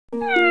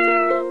Creepy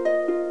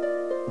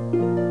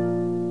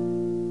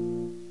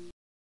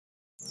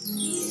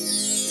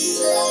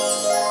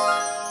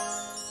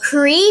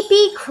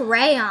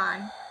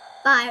Crayon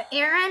by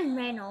Aaron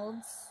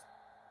Reynolds.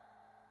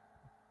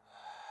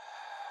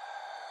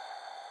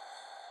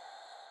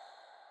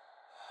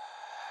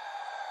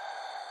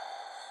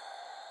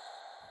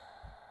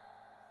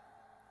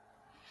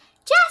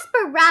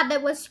 Jasper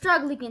Rabbit was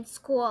struggling in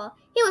school.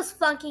 He was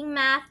flunking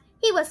math.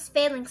 He was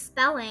failing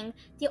spelling.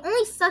 The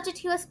only subject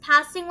he was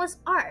passing was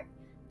art.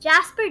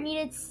 Jasper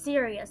needed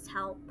serious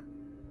help.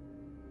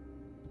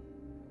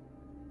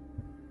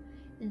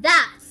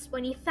 That's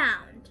when he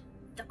found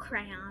the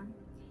crayon.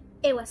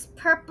 It was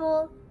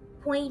purple,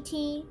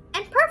 pointy,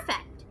 and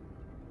perfect.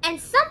 And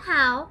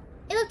somehow,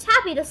 it looked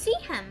happy to see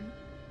him.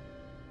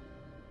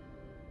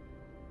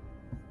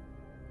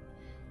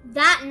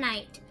 That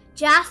night,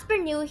 Jasper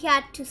knew he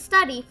had to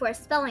study for a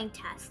spelling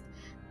test,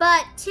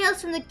 but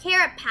Tales from the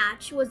Carrot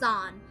Patch was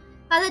on.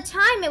 By the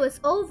time it was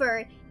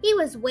over, he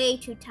was way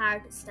too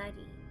tired to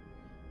study.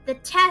 The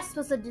test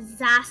was a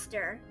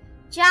disaster.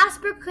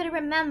 Jasper couldn't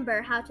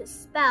remember how to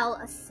spell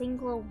a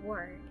single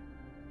word.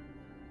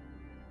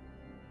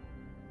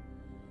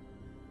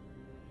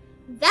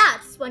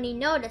 That's when he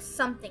noticed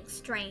something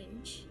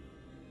strange.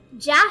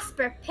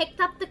 Jasper picked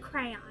up the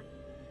crayon.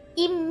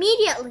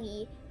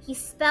 Immediately, he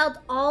spelled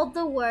all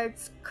the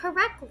words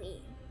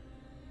correctly.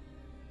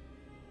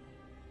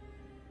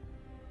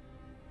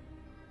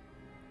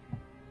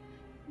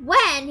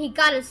 When he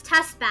got his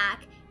test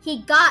back,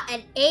 he got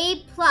an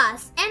A+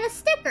 and a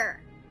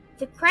sticker.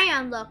 The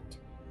crayon looked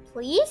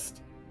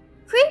pleased,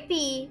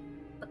 creepy,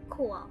 but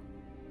cool.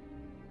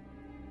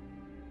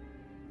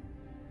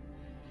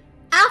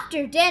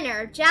 After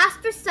dinner,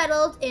 Jasper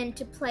settled in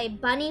to play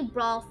Bunny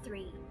Brawl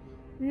 3.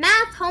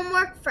 Math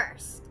homework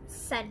first,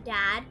 said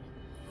Dad.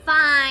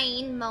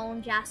 Fine,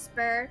 moaned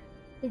Jasper.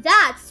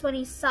 That's when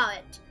he saw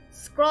it,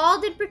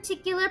 scrawled in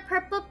particular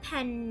purple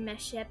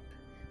penmanship.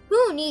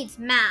 Who needs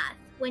math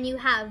when you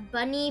have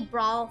Bunny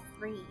Brawl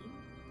 3?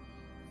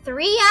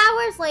 3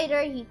 hours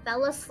later, he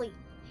fell asleep,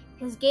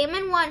 his game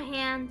in one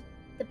hand,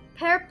 the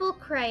purple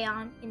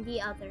crayon in the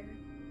other.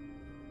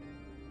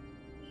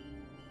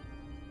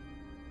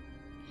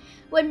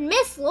 When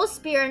Miss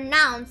Lospear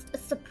announced a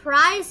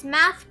surprise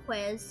math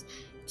quiz,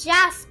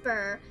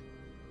 Jasper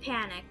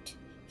panicked.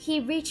 He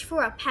reached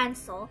for a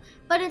pencil,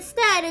 but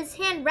instead his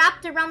hand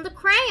wrapped around the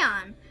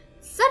crayon.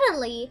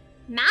 Suddenly,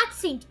 math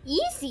seemed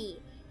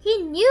easy.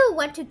 He knew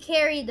when to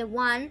carry the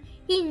one.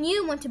 He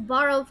knew when to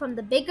borrow from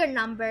the bigger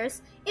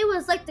numbers. It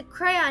was like the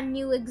crayon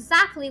knew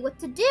exactly what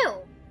to do.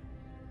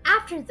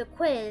 After the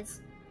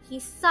quiz, he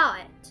saw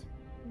it,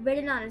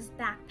 written on his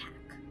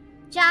backpack.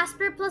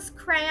 Jasper plus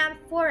crayon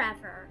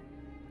forever.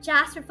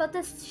 Jasper felt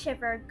a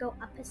shiver go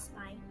up his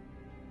spine.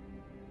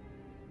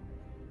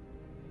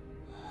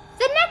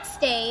 The next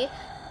day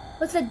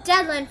was the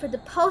deadline for the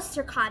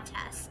poster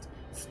contest.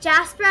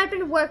 Jasper had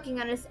been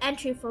working on his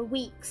entry for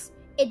weeks.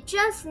 It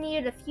just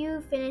needed a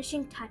few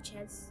finishing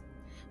touches.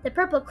 The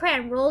purple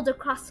crayon rolled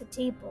across the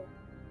table,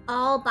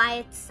 all by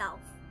itself.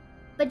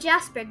 But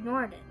Jasper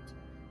ignored it.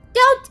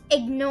 Don't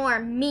ignore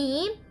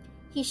me!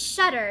 He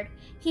shuddered.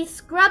 He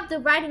scrubbed the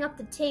writing up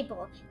the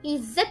table. He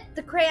zipped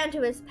the crayon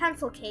to his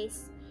pencil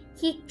case.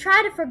 He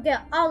tried to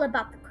forget all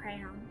about the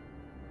crayon.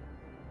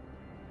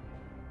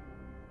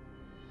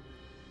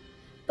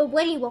 But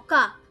when he woke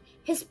up,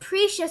 his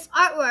precious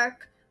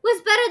artwork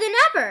was better than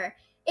ever.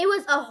 It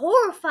was a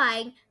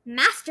horrifying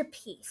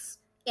masterpiece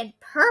in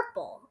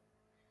purple.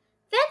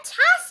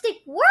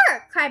 Fantastic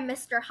work, cried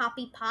Mr.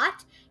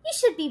 Hoppypot. You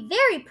should be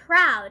very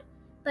proud.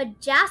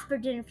 But Jasper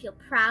didn't feel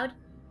proud.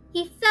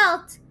 He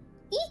felt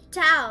eked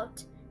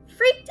out,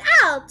 freaked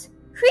out,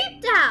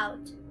 creeped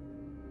out.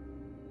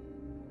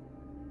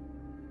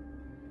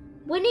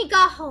 When he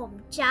got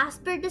home,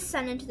 Jasper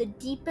descended to the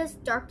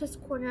deepest,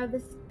 darkest corner of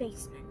his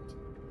basement.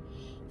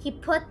 He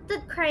put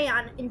the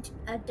crayon into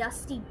a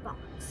dusty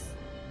box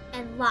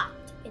and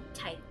locked it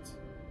tight.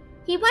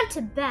 He went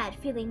to bed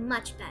feeling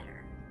much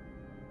better.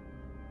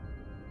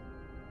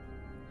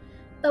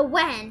 But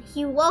when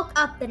he woke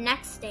up the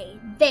next day,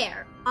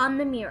 there, on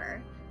the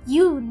mirror,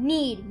 "You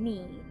need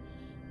me."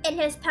 In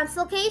his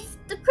pencil case,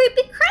 the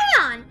creepy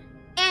crayon,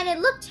 and it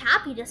looked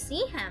happy to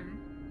see him.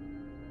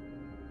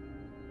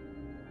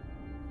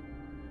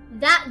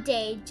 That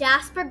day,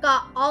 Jasper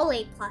got all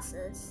A+.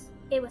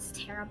 It was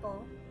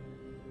terrible.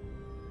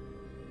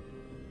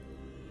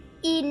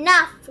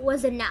 Enough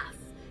was enough.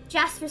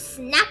 Jasper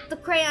snapped the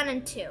crayon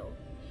in two.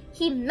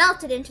 He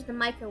melted into the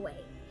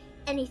microwave,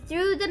 and he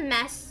threw the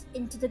mess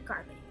into the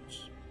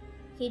garbage.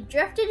 He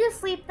drifted to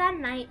sleep that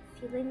night,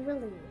 feeling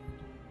relieved.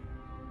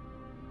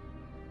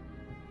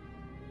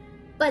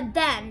 But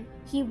then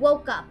he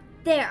woke up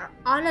there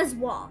on his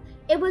wall.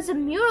 It was a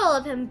mural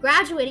of him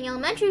graduating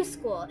elementary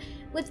school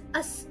with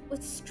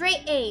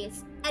straight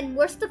A's, and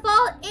worst of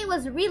all, it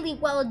was really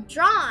well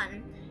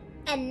drawn.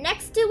 And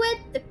next to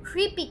it, the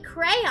creepy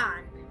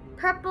crayon,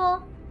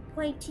 purple,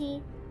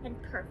 pointy, and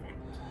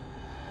perfect.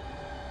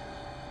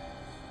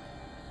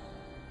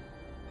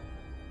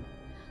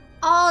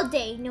 All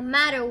day, no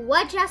matter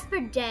what Jasper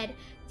did,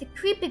 the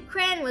creepy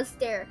crayon was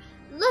there,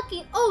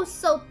 looking oh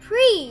so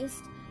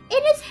pleased,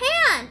 in his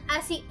hand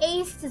as he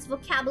aced his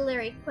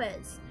vocabulary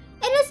quiz,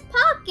 in his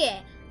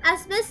pocket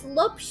as Miss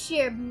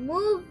Lopeshire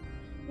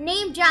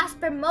named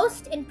Jasper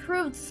Most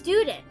Improved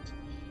Student,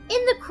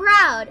 in the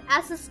crowd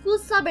as the school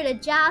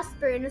celebrated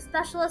Jasper in a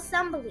special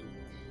assembly.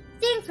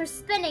 Things were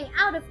spinning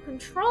out of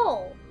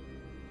control.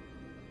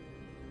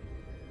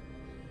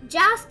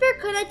 Jasper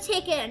couldn't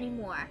take it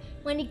anymore.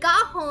 When he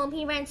got home,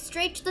 he ran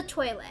straight to the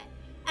toilet,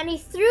 and he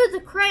threw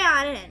the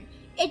crayon in.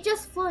 It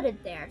just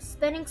floated there,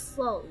 spinning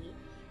slowly.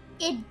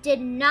 It did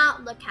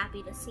not look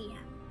happy to see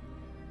him.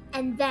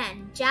 And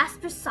then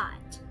Jasper saw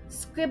it,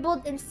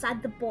 scribbled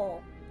inside the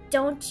bowl.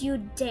 Don't you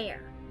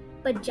dare.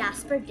 But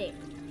Jasper did.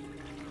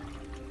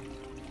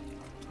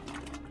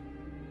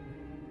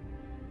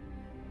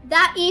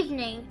 That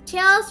evening,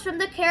 Tales from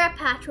the Carrot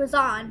Patch was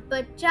on,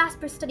 but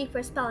Jasper studied for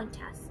a spelling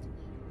test.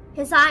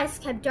 His eyes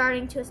kept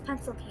darting to his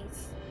pencil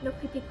case. No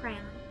creepy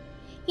crayon.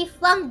 He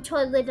flung the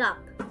toy lid up.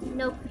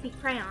 No creepy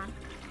crayon.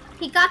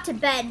 He got to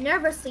bed,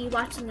 nervously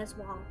watching his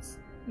walls.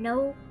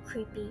 No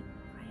creepy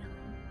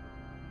crayon.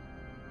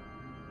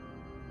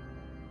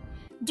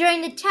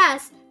 During the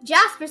test,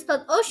 Jasper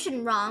spelled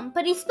ocean wrong,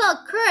 but he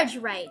spelled courage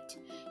right.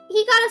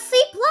 He got a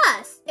C+.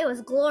 It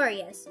was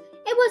glorious.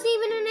 It wasn't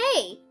even an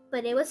A,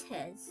 but it was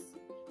his.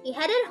 He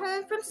headed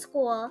home from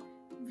school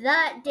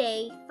that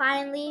day,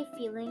 finally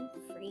feeling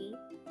free.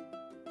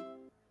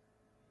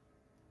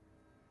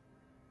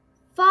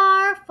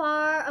 Far,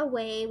 far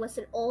away was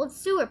an old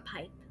sewer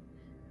pipe.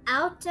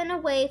 Out and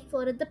away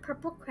floated the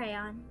purple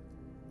crayon.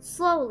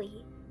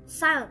 Slowly,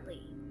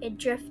 silently, it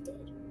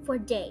drifted for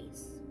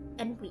days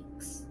and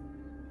weeks.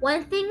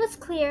 One thing was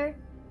clear: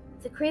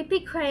 the creepy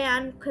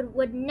crayon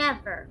would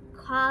never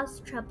cause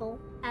trouble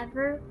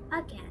ever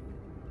again.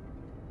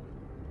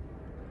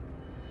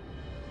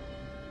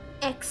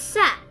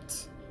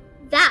 Except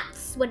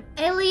that's when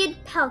Elliot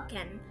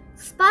Pelkin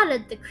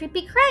spotted the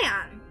creepy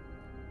crayon.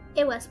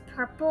 It was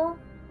purple,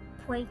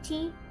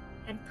 pointy,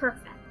 and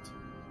perfect,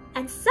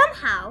 and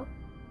somehow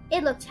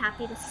it looked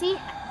happy to see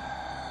him.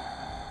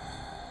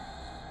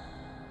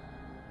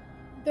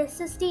 This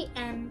is the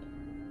end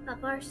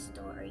of our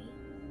story.